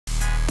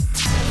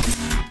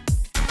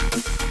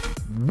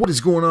What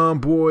is going on,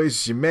 boys?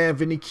 It's your man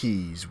Vinny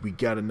Keys. We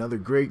got another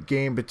great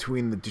game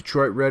between the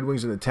Detroit Red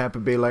Wings and the Tampa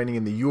Bay Lightning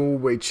in the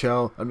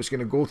UOHL. I'm just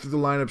going to go through the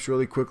lineups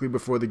really quickly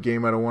before the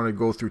game. I don't want to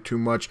go through too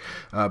much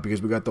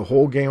because we got the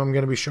whole game I'm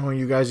going to be showing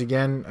you guys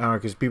again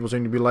because people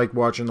seem to be like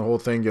watching the whole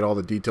thing, get all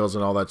the details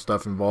and all that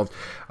stuff involved.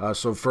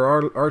 So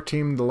for our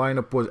team, the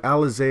lineup was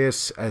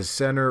Alizeus as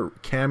center,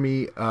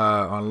 Cami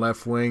on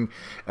left wing,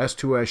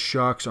 S2S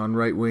Shocks on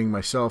right wing,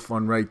 myself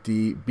on right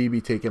D,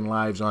 BB taking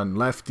lives on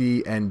left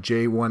D, and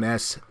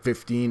J1S15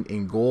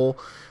 in goal.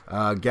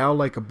 Gal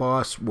Like a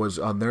Boss was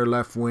on their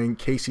left wing,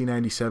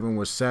 KC97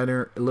 was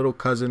center, Little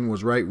Cousin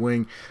was right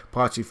wing,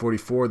 Potsy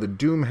 44. The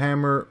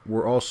Doomhammer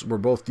were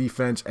both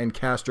defense, and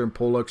Castor and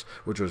Pollux,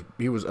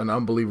 he was an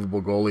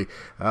unbelievable goalie.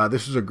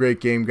 This was a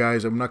great game,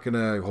 guys. I'm not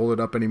gonna hold it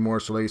up anymore.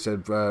 So like I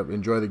said,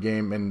 enjoy the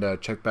game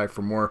and check back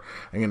for more.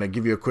 I'm gonna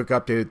give you a quick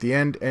update at the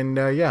end, and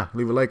yeah,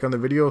 leave a like on the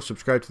video,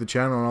 subscribe to the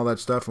channel, and all that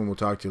stuff, and we'll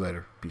talk to you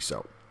later. Peace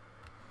out.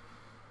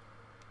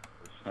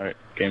 Alright,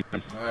 game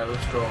time. Alright,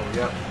 let's go.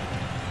 Yep.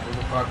 Move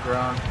the puck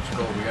around. Let's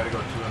go. We gotta go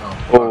 2-0.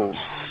 Oh.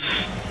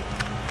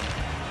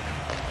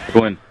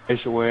 Go in.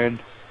 It's a win.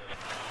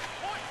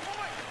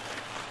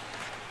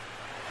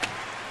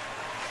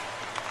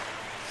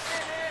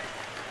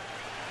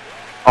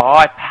 Oh,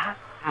 I passed.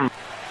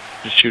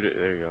 Just shoot it.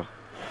 There you go.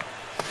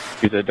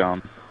 Get that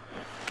down.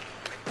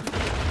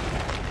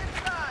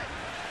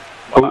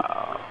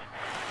 Wow.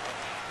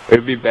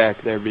 It'll be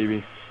back there,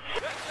 BB.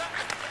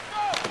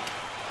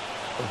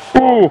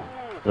 Ooh!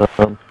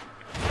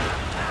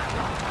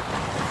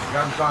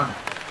 Gun's on.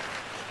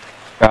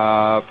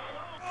 Stop.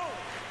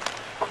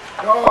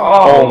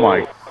 Oh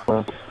my.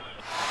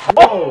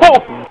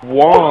 Oh!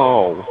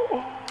 Whoa!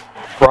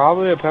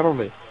 Probably a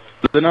penalty.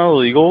 Is it not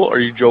illegal? Are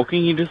you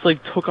joking? He just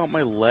like took out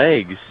my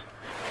legs.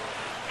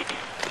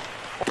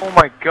 Oh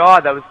my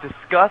god, that was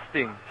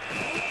disgusting.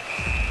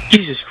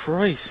 Jesus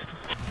Christ.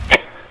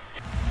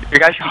 Your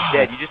guy should be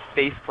dead. You just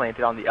face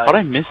planted on the ice. How'd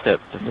I miss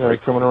that? Yeah,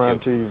 coming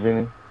around to you,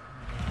 Vinny.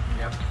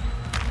 Yep.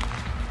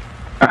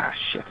 Ah,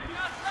 shit.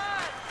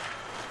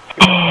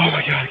 Oh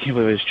my god, I can't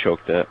believe I just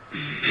choked that.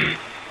 It's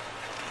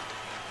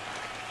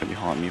gonna be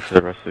haunting me for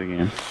the rest of the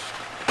game.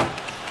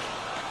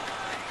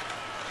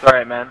 It's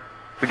alright, man.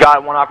 We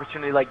got one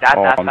opportunity like that,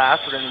 I'm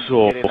fast. We're gonna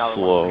so get another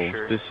slow. one for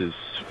sure. This is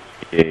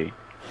gay.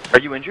 Are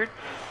you injured?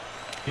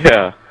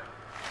 Yeah.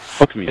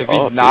 Fuck me If up.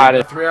 he's not,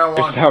 Dude. 3-on-1.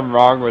 there's something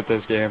wrong with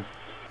this game.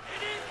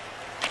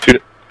 Shoot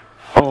it.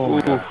 Oh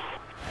my god.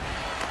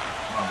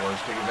 Come on, boys.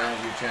 Take advantage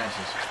of your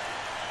chances.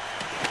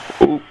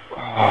 Ooh.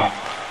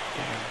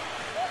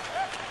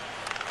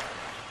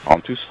 Oh,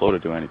 I'm too slow to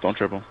do anything. Don't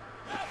dribble.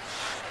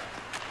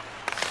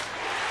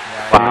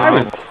 Yeah, Wow.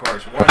 of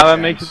course. One How that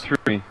chance. makes it through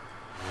me.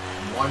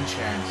 One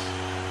chance.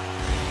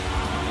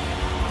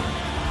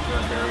 We're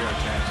gonna bury our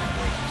chances,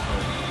 boys.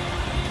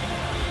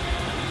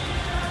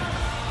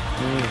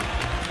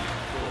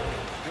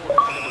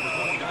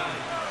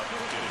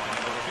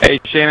 Hey,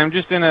 Shane, I'm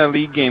just in a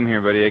league game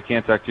here, buddy. I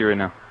can't talk to you right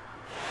now.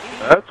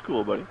 That's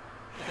cool, buddy.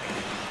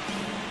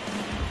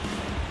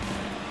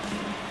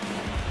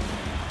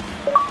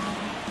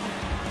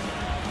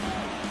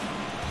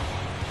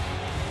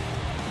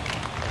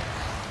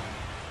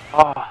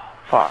 Oh,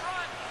 fuck.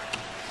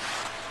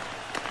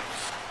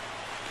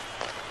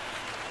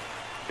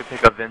 Good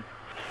pick up, Vin.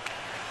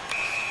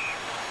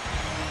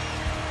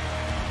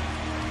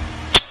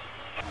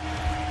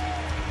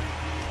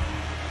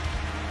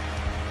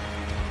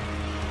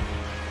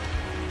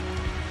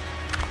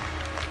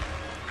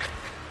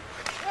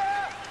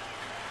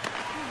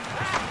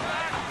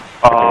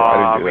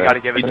 We gotta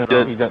give it to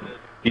him.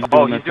 He's doing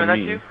Oh, that he's doing to that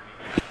me. too?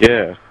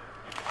 Yeah.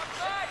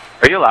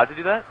 Are you allowed to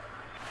do that?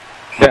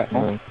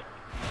 Yeah.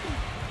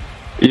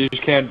 You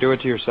just can't do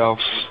it to yourself.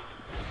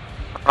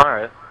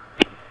 Alright.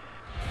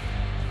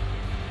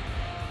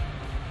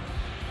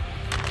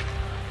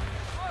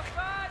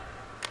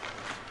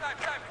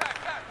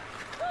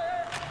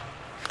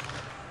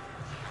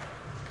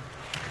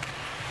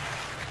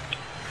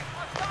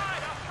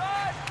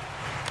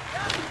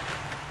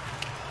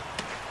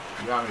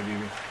 You got me,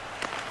 BB.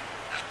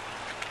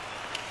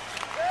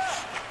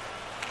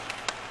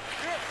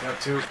 Got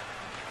two.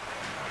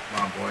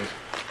 Come on, boys.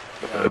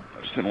 I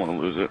just didn't want to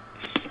lose it.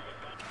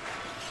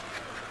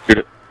 Shoot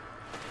it.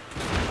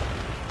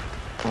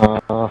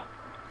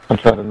 I'm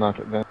trying to knock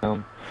it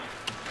down.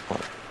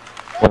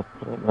 Come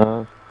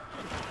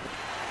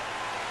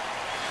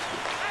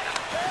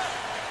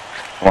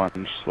on,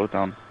 just slow it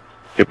down.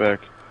 Get back.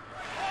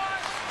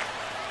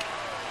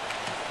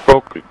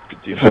 Oh, good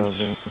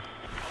defense.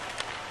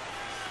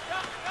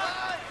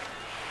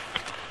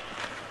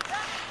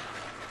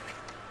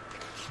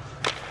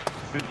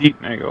 Good deep,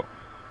 there you go.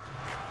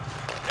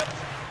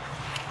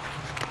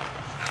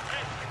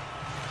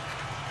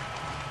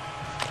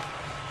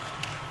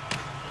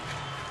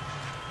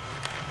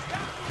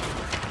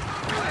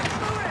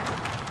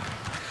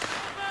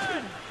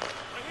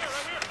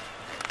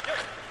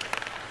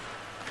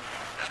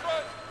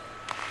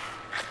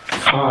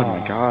 God,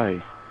 my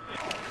guy.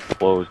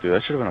 Blows, dude.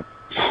 That should have been a.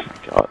 Oh my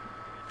god.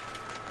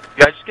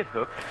 You guys just get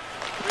hooked.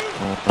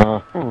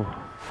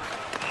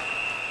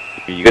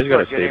 You guys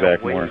gotta stay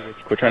back more.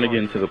 Quit trying to get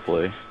into the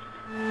play.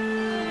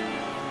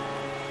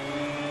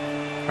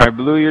 Alright,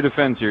 Blue, your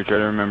defense here. Try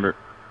to remember.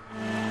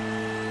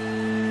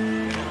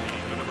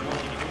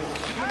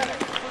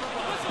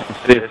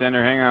 Stay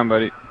center. Hang on,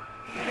 buddy.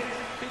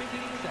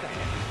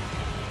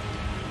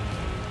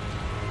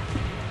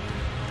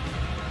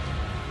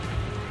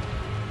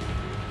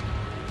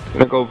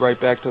 Gonna go right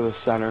back to the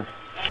center.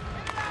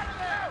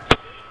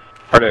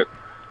 Hard out.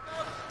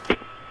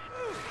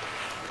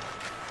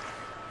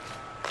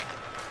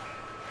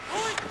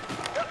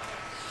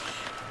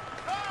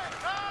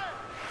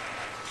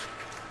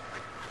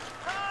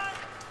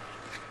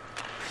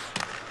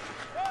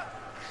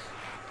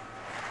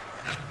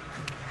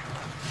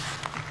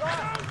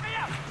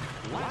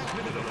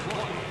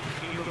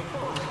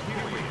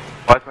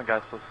 Why is my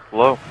guy so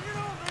slow?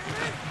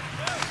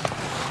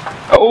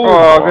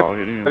 Oh, good.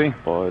 He didn't Buddy. even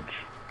budge.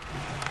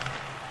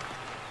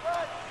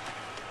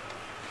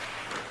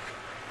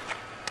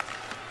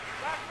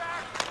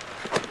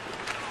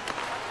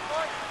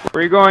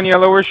 Where you going,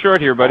 Yellow? We're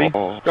short here, buddy.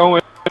 Oh. Go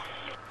in.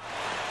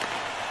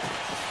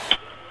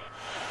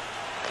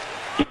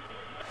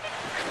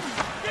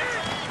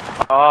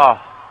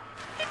 Oh.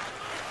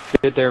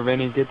 Get there,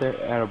 Vinny. Get there.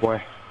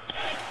 Attaboy.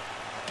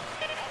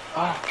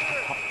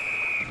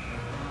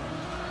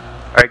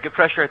 Alright, good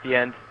pressure at the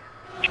end.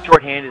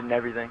 Short-handed and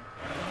everything.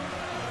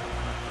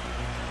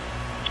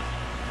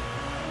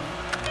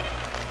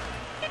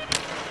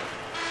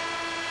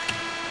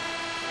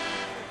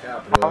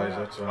 Capitalize,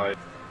 that's all.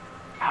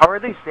 How are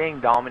they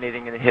staying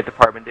dominating in the hit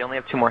department? They only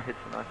have 2 more hits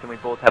than us, and we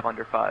both have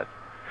under 5.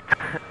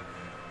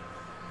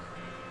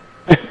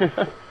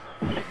 I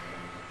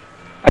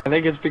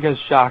think it's because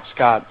Shock's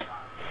got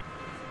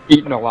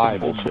eaten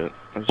alive. Bullshit.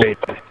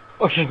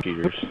 Oh,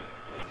 Cheaters.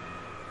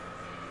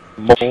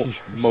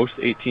 Most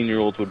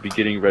 18-year-olds would be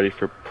getting ready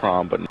for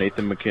prom, but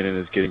Nathan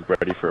McKinnon is getting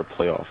ready for a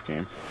playoff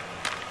game.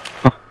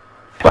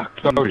 Fuck,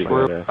 So pretty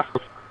true. badass.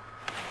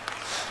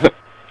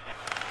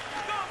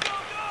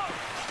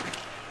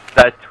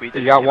 That tweet.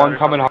 You got one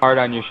coming hard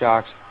on you,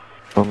 Shocks.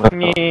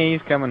 Yeah,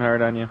 he's coming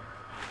hard on you.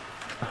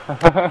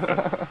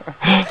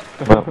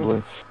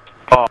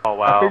 Oh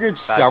wow. I figured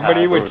Bad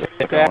somebody pass. would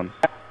hit that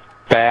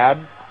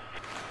bad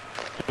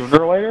sooner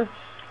or later.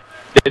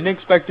 Didn't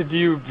expect it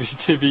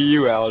to be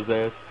you,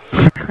 Alizé.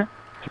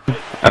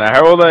 And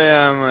how old I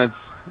am,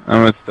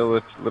 I'm still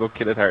a little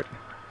kid at heart.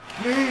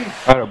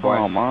 Attaboy.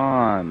 Come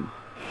on.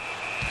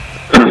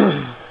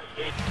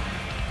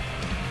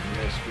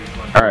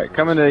 Alright,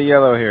 coming to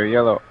Yellow here.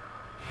 Yellow.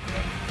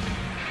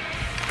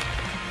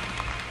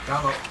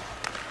 Down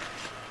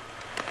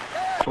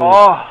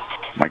Oh.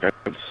 My God,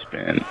 good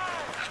spin.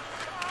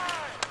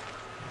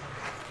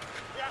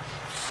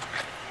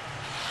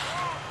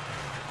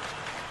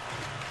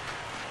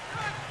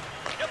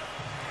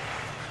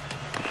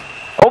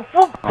 Oh,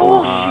 full Come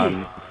bullshit.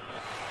 on.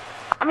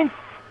 I mean,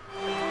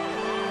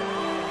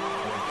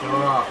 Kill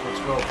it off, let's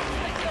go.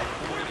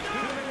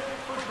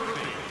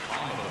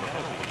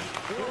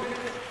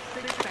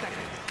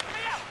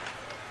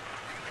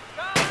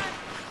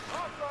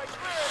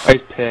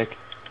 Nice pick.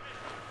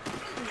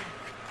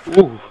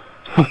 Ooh.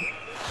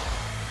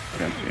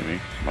 Can't see me.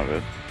 My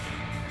bad.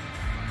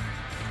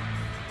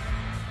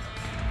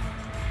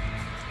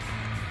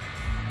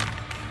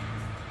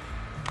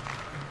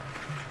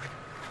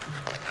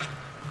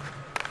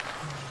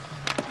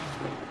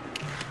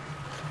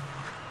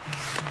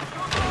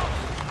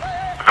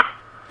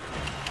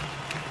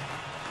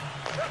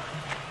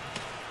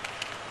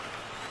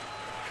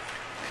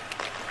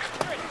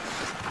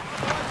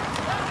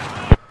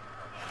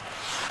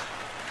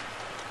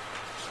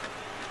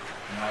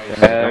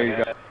 There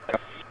you go.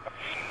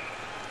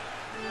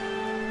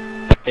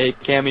 Hey,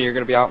 Cammy, you're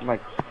gonna be out in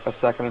like a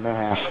second and a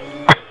half.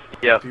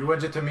 yeah. If you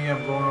wins it to me,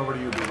 I'm going over to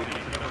you, baby.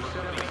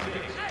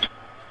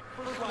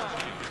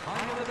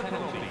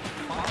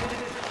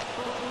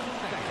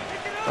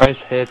 Nice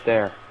hit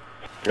there.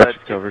 Got you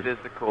covered. It is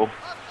the cool.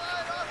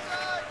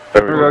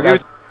 There we Here we go. go.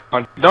 Give it.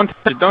 Don't touch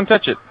it. Don't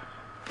touch it.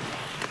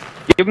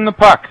 Give him the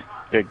puck.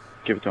 Yeah,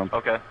 give it to him.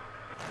 Okay.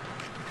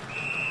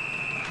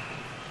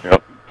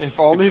 Yep. If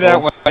only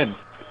that went in.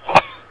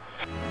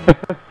 There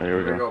we Here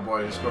we go. go,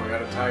 boys. Let's go. We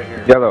got a tie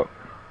here. Yellow.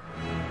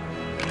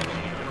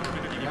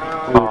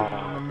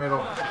 Yeah, in the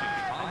middle.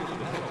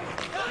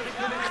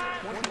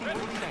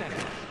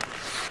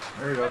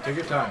 There you go. Take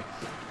your time.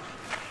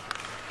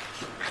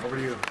 Over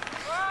to you.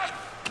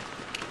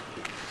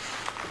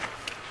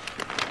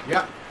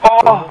 Yeah.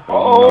 Oh.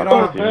 Oh, Get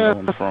on. no,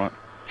 in front.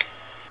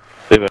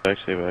 Stay back,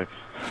 stay back.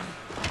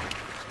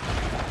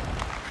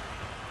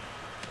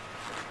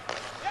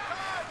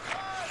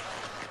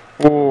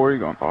 Oh, where are you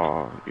going?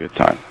 Oh, good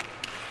time.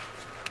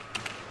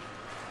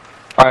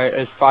 Alright,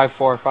 it's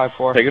 5-4,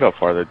 5-4. Take it up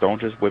farther. Don't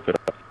just whip it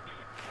up.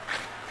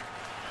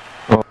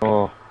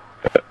 Oh.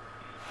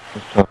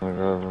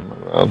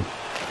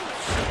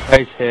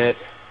 Nice hit.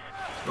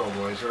 Go,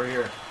 boys. Right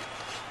here.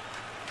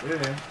 Get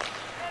it in.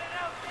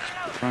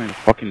 Trying to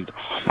fucking.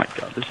 Oh my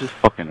God, this is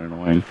fucking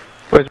annoying.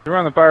 Boys, we're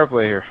on the power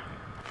play here.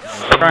 Yeah,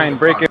 Try and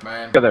break it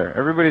man. together.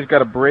 Everybody's got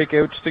to break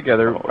out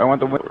together. I want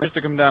the wingers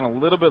to come down a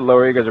little bit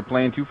lower. You guys are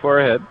playing too far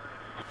ahead.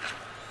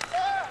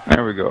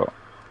 There we go.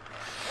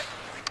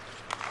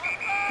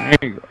 There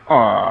you go.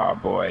 Aw,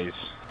 boys.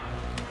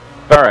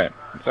 It's alright.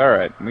 It's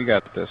alright. We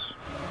got this.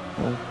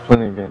 There's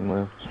plenty of game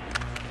left.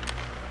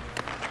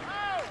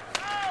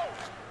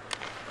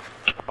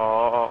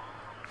 Oh,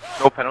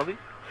 no penalty?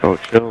 Oh,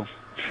 chill.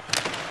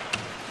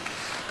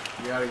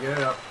 You gotta get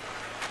it up.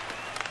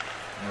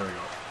 There we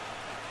go.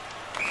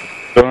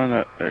 Go on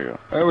that. There you go.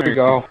 There we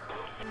go.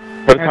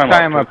 Put a Yeah,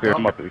 tie him up here.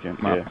 Time up if you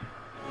can. Up. Yeah.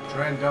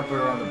 Try and dump it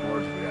around the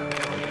boards if we have it.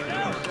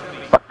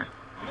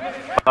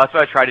 That's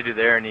what I tried to do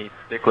there, and he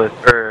stickless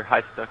or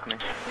high stuck me.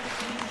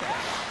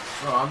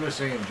 No, I'm just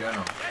saying in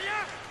general.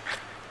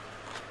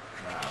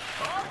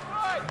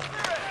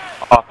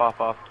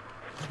 Off.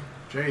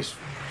 Chase,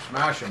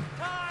 smash him.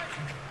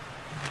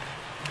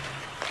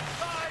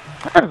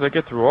 How does that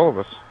get through all of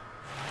us?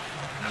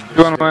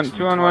 2 on 1,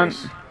 2 on 1.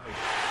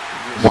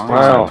 Wow.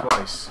 Wow.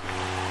 Twice.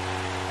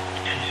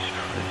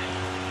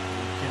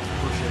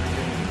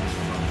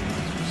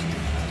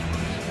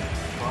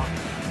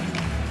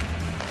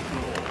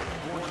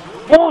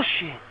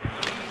 Bullshit!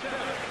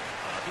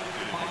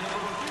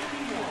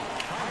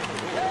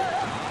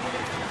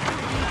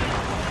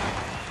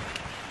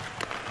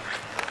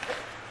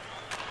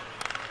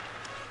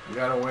 We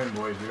gotta win,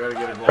 boys. We gotta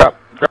get a goal.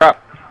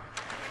 Drop.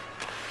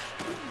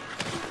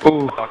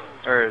 Ooh.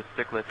 Or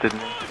stickless, didn't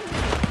he?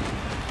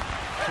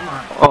 Come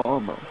on. Oh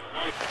no.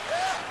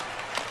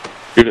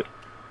 Shoot it.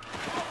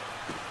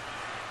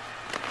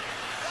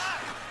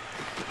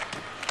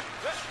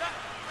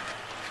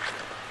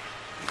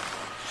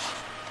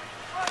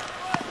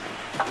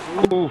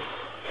 Oof.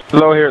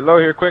 Low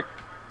here, quick.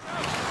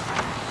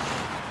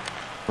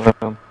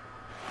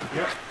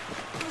 Yep.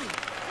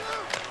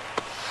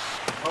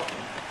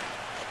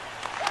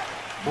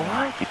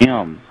 What?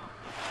 Damn.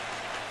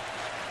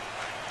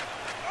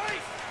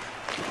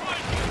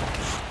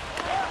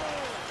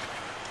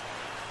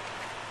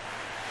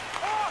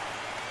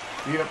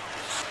 Yep.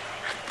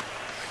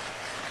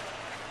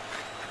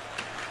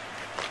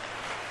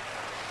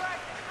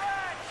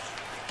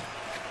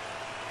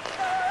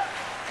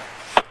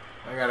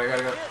 I got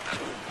it.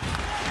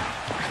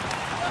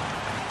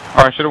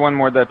 Oh, I should have won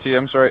more of that too.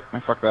 I'm sorry. I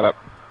fucked that up.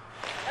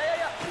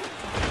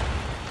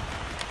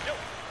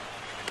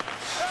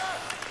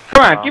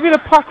 Come on, give me the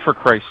puck for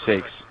Christ's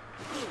sakes.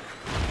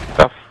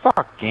 The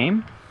fuck,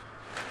 game?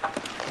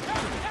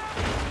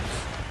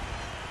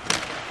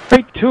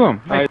 Right to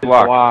him. Nice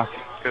block.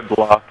 Good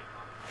block.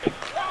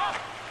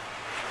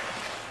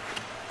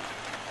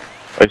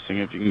 Icing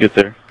if you can get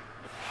there.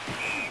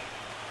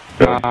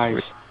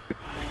 Nice.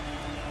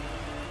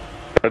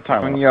 Got a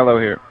time One out. yellow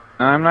here.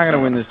 No, I'm not gonna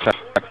win this tie.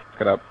 Fuck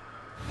it up.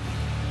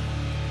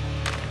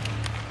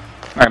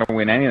 I'm not gonna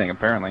win anything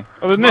apparently.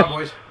 Other than Come on,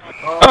 this. boys.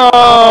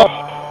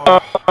 Oh!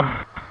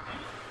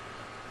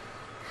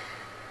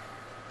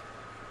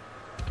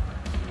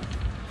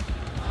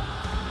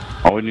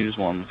 All we need is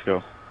one. Let's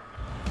go.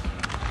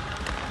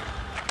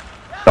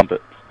 Dump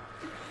it.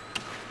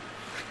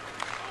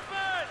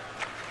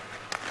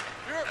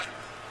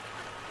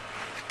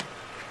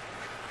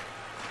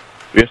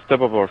 We have to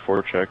step up our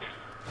forecheck.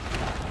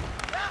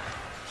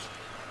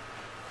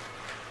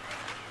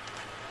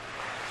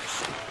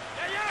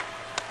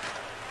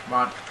 Come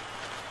on.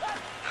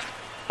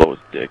 Blow his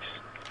dicks.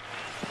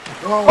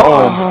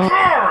 Oh.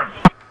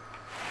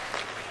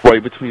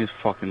 Right between his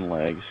fucking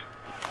legs.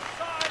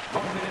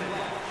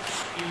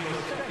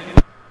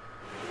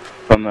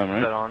 From them,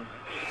 Set right? on.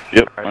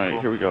 Yep. Alright, Alright,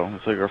 cool. here we go.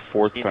 It's like our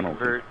fourth penalty.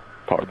 Invert.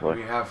 Power We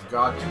play. have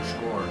got to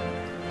score.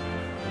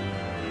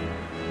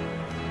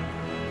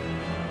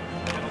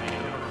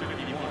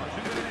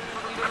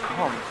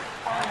 Come.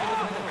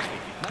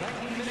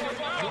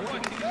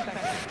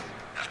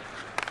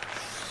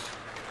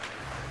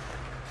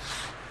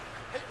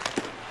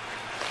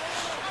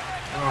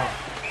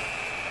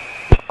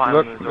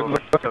 Finally moves over.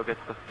 Still gets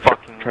the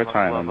fucking Try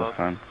tying on glove this up.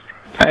 time.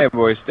 Hey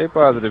boys, stay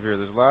positive here.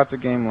 There's lots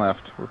of game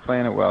left. We're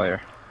playing it well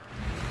here.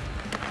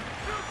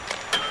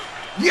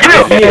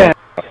 Yeah!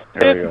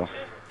 There we go.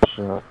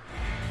 Shot.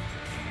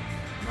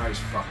 Nice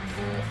fucking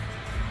goal.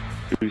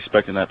 You'll be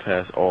expecting that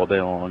pass all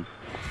day long.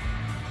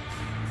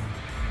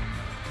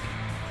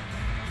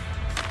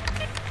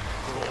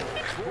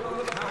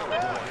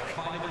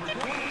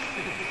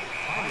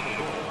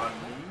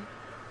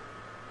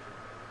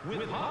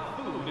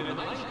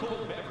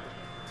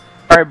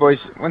 Alright boys,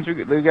 once we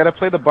gotta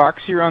play the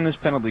box here on this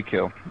penalty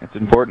kill. It's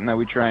important that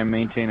we try and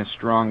maintain a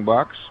strong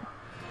box.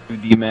 2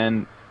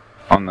 D-men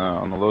on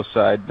the low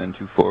side, then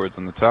 2 forwards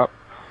on the top.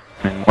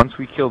 And once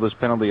we kill this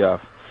penalty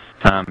off,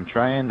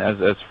 try and,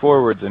 as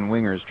forwards and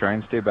wingers, try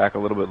and stay back a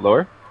little bit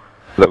lower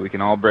so that we can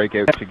all break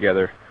out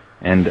together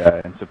and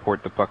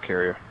support the puck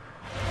carrier.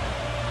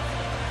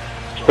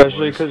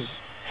 Especially because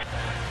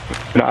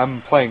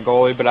I'm playing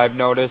goalie, but I've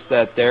noticed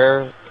that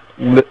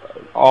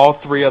all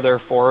 3 of their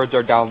forwards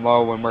are down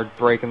low when we're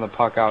breaking the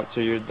puck out.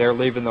 So they're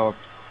leaving to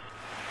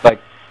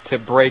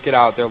break it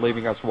out, they're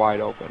leaving us wide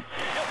open.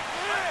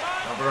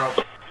 Number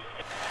up.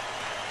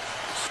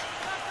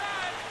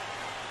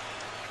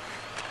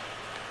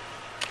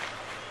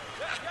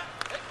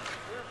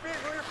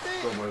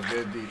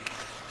 deep.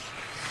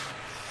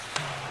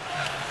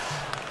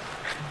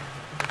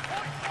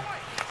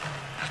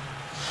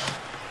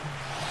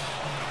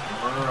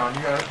 Run around,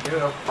 you got it. Get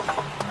it up.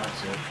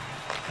 That's it.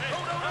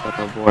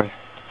 Oh boy.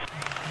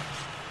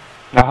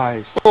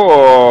 Nice.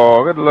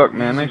 Oh, good luck,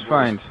 man. Nice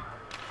find.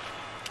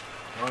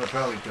 On a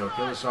penalty kill.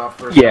 Kill us off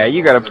first. Yeah,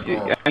 you gotta.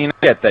 I mean,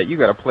 I get that. You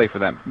gotta play for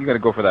that. You gotta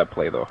go for that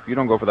play, though. If you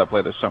don't go for that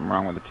play, there's something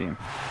wrong with the team.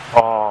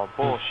 Oh,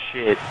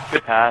 bullshit.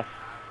 Good pass.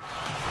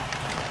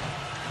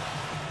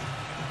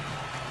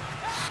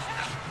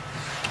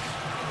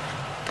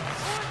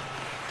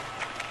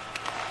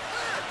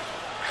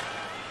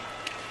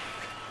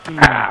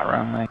 Ah,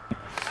 wrong way.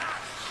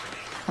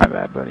 My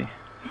bad, buddy.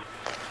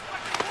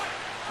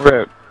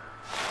 We're out.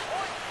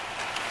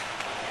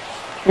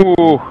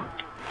 Ooh.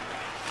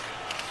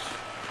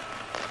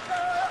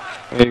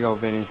 There you go,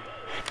 Vinny.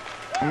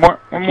 One more.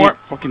 One more.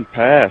 Fucking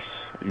pass.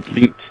 You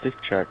beat stick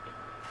checked.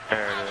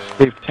 There it is.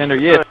 Save tender.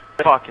 Yeah.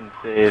 Good fucking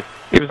save.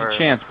 Give us a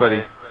chance,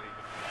 buddy.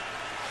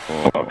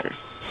 Oh, okay.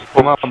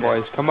 Come on,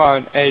 boys. Come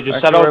on. Hey, just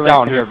Back to settle our it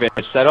down lane. here,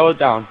 Vinny. Settle it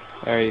down.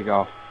 There you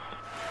go.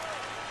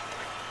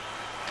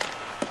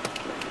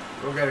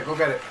 Go get it. Go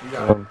get it. You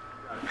got it.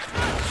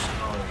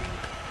 Oh.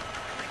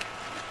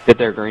 Get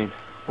there, Green.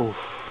 Oof.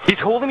 He's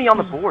holding me on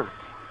the board.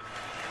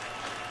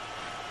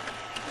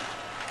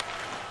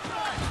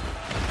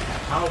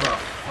 How the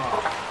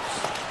fuck?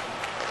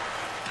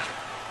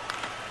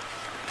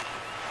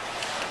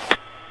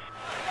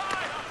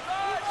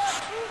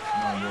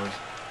 Come on, boys.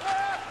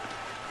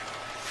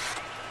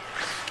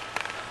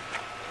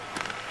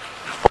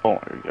 Oh,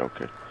 there you go.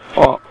 Okay.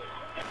 Oh.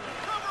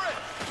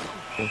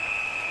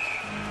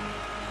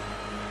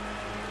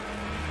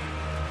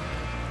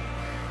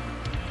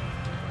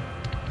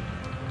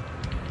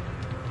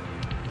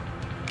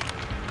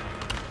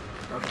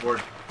 Got the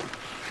board.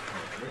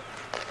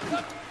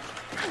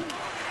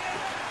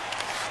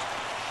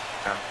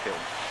 I'm killed.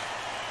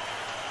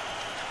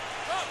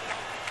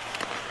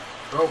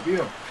 Go, beat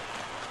him.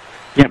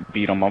 Can't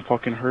beat him. I'm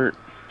fucking hurt.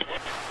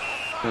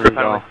 There you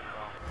go.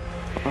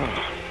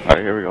 Alright,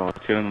 here we go. Let's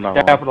get in another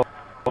one. Capital,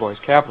 boys.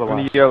 Come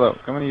Capitalize. to yellow.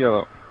 Come to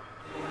yellow.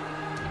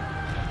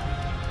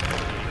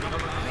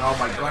 Oh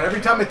my god,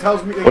 every time it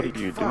tells me... What are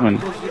you doing?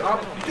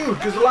 Dude,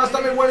 because the last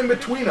time it went in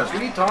between us.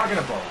 What are you talking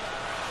about?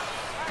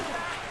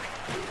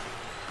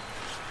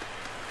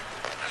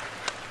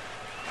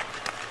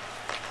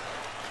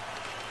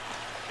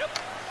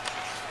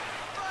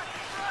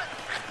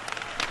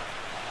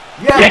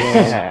 Yes!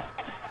 Yeah.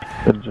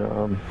 Good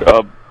job.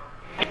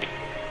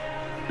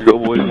 Here we go,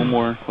 boys. One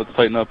more. Let's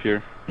tighten up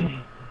here.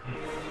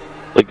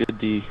 Like a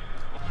D.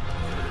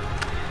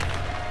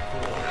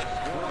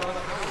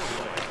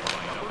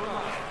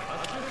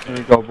 There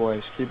you go,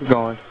 boys. Keep it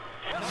going.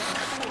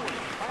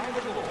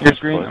 Here's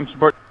Green. I'm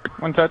support.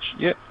 One touch.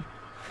 Yeah.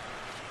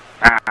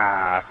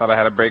 Ah, I thought I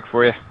had a break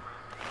for you.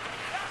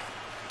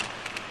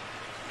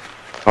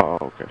 Oh,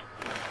 okay.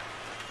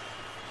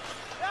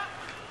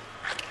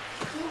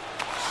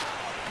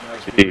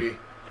 Nice, BB.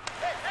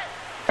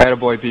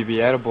 Attaboy, BB.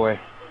 Attaboy.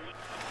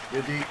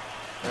 Good D.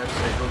 That's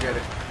it. Go get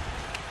it.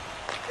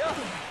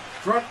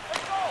 Front.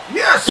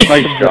 Yes!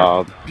 Nice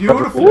job.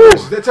 Beautiful.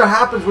 That's what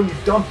happens when you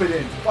dump it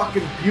in.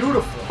 Fucking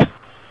beautiful.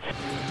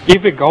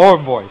 Keep it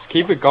going, boys.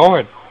 Keep it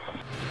going.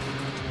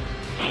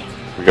 Here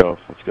we go.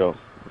 Let's go.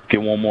 Let's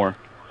get one more.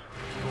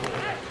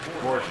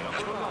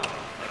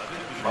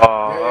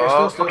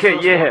 Okay,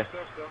 yeah.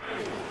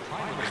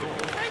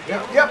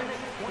 Yep.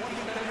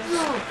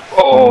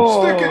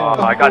 Oh! Stick it.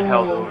 I got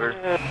held over.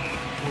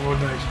 Oh,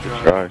 nice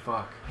job. Try.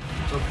 Fuck.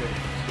 It's okay.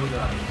 Still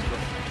got it. Let's go.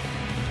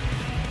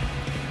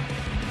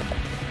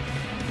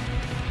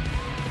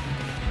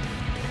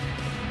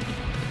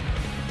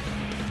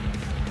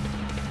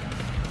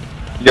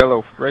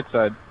 Yellow. Right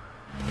side.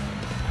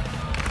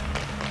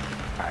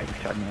 Ah, you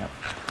tied me up.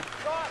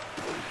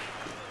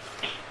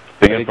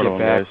 Stay Gotta in front of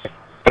get him, back. guys.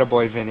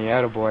 Attaboy, Vinny.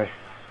 Attaboy.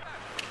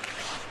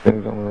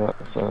 Things on the right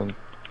side.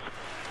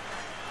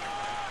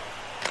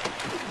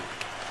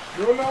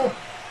 No.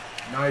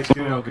 Nice.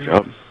 Get out. Good Get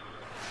out. job.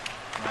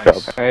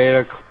 Nice. Way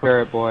to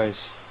clear it, boys.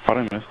 How'd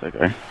I miss that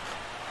guy?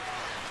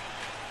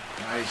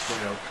 Nice.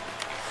 Get out.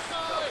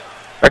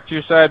 Back to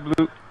your side,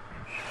 Blue.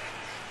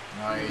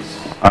 Nice.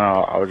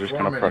 I was just 4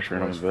 kind of minutes, pressuring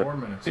him a boys, bit. 4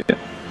 minutes.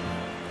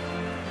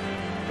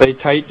 Play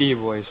tight D,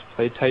 boys.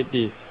 Play tight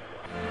D.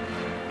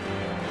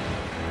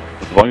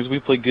 As long as we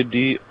play good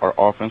D, our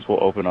offense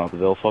will open up.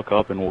 They'll fuck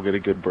up and we'll get a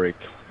good break.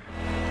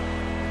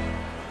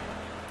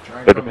 Try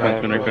and The come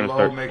back defensemen are low, gonna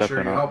start make sure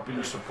stepping you up. help and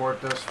you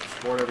support us.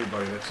 Support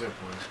everybody. That's it,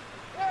 boys.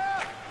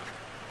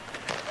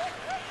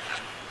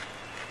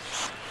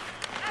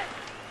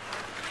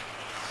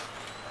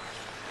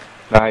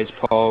 Nice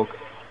poke.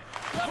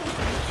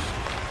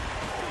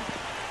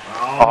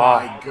 Oh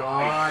my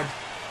god.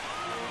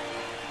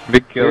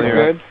 Big kill You're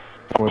here. good?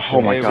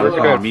 Oh my Hey, god, we're it's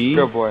good. on me?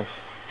 Good, boys.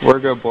 We're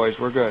good, boys.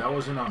 We're good. That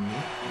wasn't on me.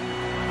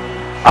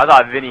 I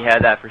thought Vinny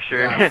had that for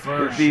sure. Yeah,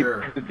 for Deep.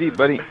 sure. Deep,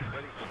 buddy.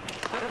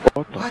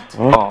 What the What?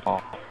 fuck?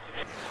 Oh,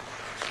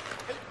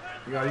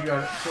 You got it.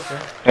 It's okay.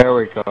 there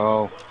we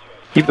go.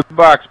 Keep the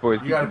box, boys.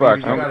 You Keep the got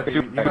it, box. baby. You got it, baby.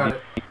 You got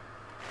it.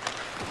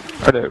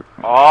 Right out.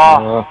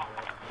 Oh,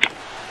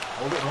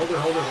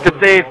 Hold it. good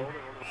save.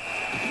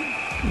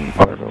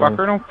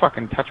 Motherfucker, don't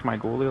fucking touch my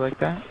goalie like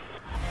that.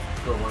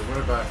 Go, boy. Win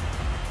it back.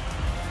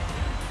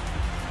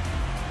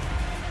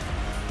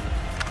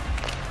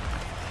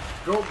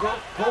 Go.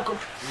 Poke him.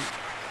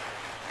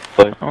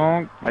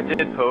 Oh, I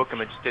did poke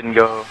him, it just didn't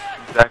go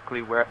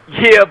exactly where.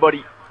 Yeah,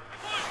 buddy.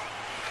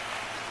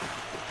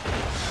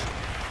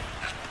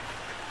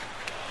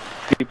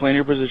 Keep playing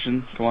your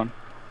position. Come on.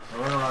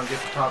 Run around, get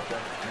the top there.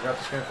 I got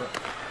the scamper.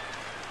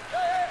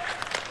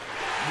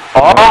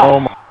 Oh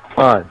my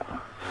god.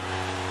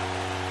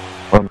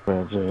 One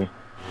man, Jay.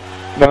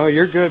 No,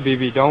 you're good,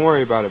 BB. Don't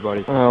worry about it,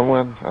 buddy. I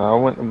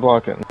went to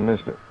block it and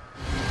missed it.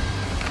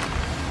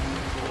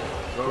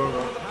 Go. I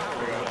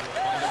got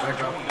it.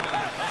 Back up.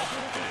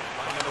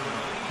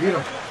 Beat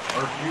him.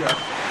 Or you got it.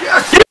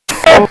 Yes!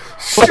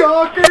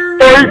 Shocker!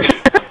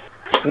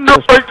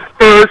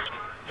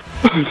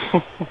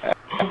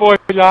 Boy,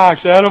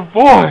 Josh, that a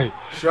boy.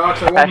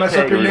 Shocks, I won't mess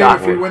up your name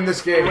if we win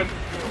this game.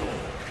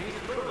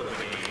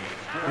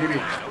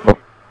 BB.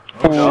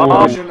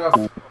 Oh.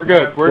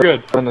 We're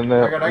good. And then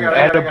I got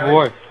it. That a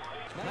boy.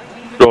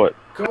 Throw it.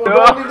 Come on,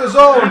 don't leave the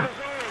zone.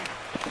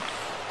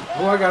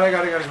 Oh, I got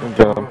it. Good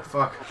job. Oh,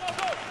 fuck.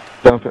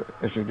 dump it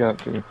if you got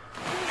to.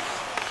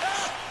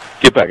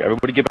 Get back,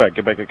 everybody get back.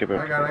 I got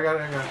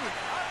it.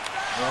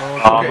 Oh,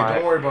 it's Oh, okay, my.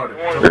 don't worry about it.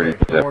 It's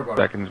okay, don't worry about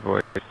it. seconds,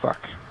 boys. Fuck.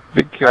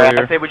 Big kill Alright,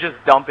 here. I say we just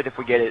dump it if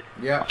we get it.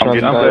 Yeah. I'm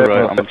getting to Try the to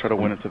right. back I'm gonna try to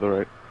win it to the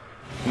right.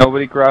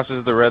 Nobody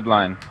crosses the red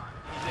line.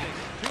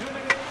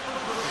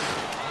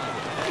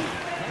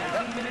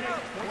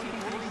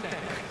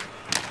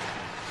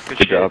 Good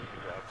Good job.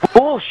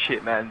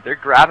 Bullshit, man. They're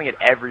grabbing it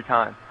every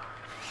time.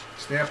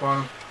 Stamp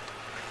on him.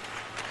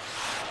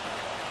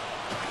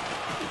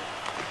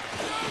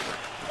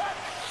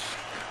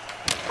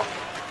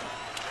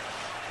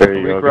 There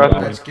you go. Recross.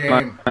 Good That's job.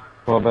 game.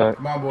 Fall back.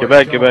 Come on, boys. Get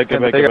back, go. get back,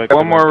 get back, They get got back.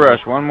 one more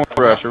rush.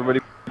 Everybody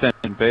pay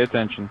attention, pay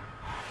attention.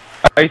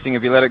 Icing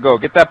if you let it go.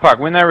 Get that puck,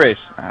 win that race.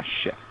 Ah,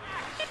 shit.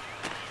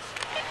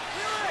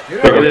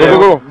 Get Go, it.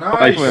 go, go.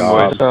 Nice. Nice win,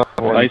 boys.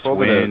 Nice Hold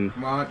it win.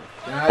 Come on.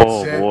 That's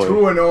Oh, it. boy.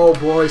 2-0,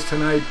 boys,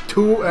 tonight.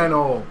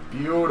 2-0.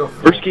 Beautiful.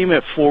 First game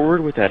at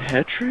forward with that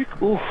hat trick.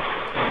 Oof.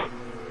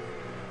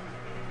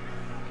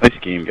 Nice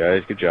game,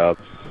 guys. Good job.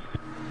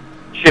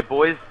 Shit,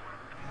 boys.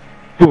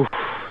 Oof.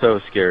 That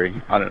was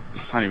scary. I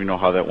don't even know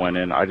how that went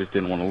in. I just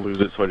didn't want to lose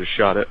it, so I just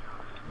shot it.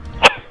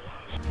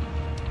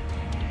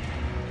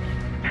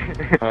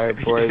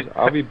 Alright, boys.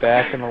 I'll be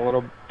back in a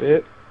little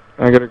bit.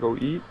 I gotta go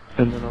eat,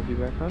 and then I'll be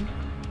back on.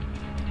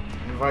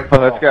 Invite Oh, Paul.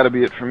 that's gotta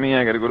be it for me.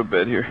 I gotta go to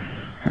bed here.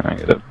 I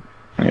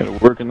gotta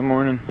work in the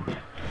morning.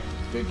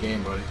 Good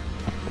game, buddy.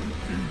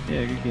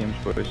 Yeah, good games,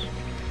 boys.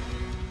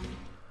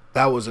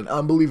 That was an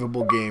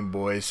unbelievable game,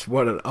 boys.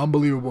 What an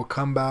unbelievable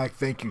comeback.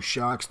 Thank you,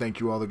 Shocks. Thank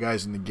you, all the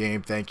guys in the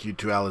game. Thank you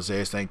to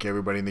Alizeus. Thank you,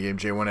 everybody in the game.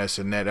 J1S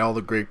and Net. All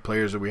the great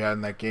players that we had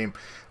in that game.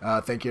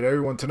 Thank you to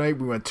everyone tonight.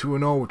 We went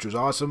 2-0, which was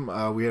awesome.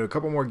 We had a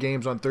couple more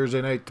games on Thursday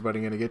night, but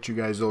I'm going to get you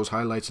guys those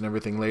highlights and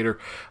everything later.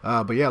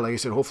 But yeah, like I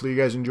said, hopefully you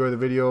guys enjoy the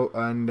video.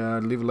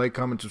 And leave a like,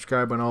 comment,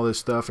 subscribe on all this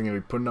stuff. I'm going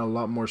to be putting out a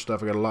lot more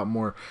stuff. I got a lot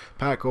more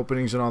pack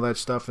openings and all that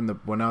stuff. And the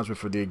announcement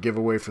for the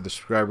giveaway, for the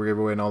subscriber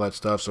giveaway and all that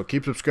stuff. So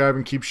keep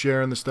subscribing, keep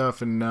sharing the stuff.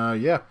 And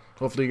yeah,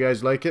 hopefully you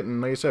guys like it.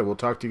 And like I said, we'll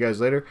talk to you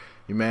guys later.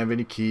 Your man,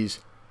 Vinny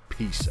Keys.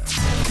 Peace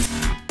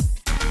out.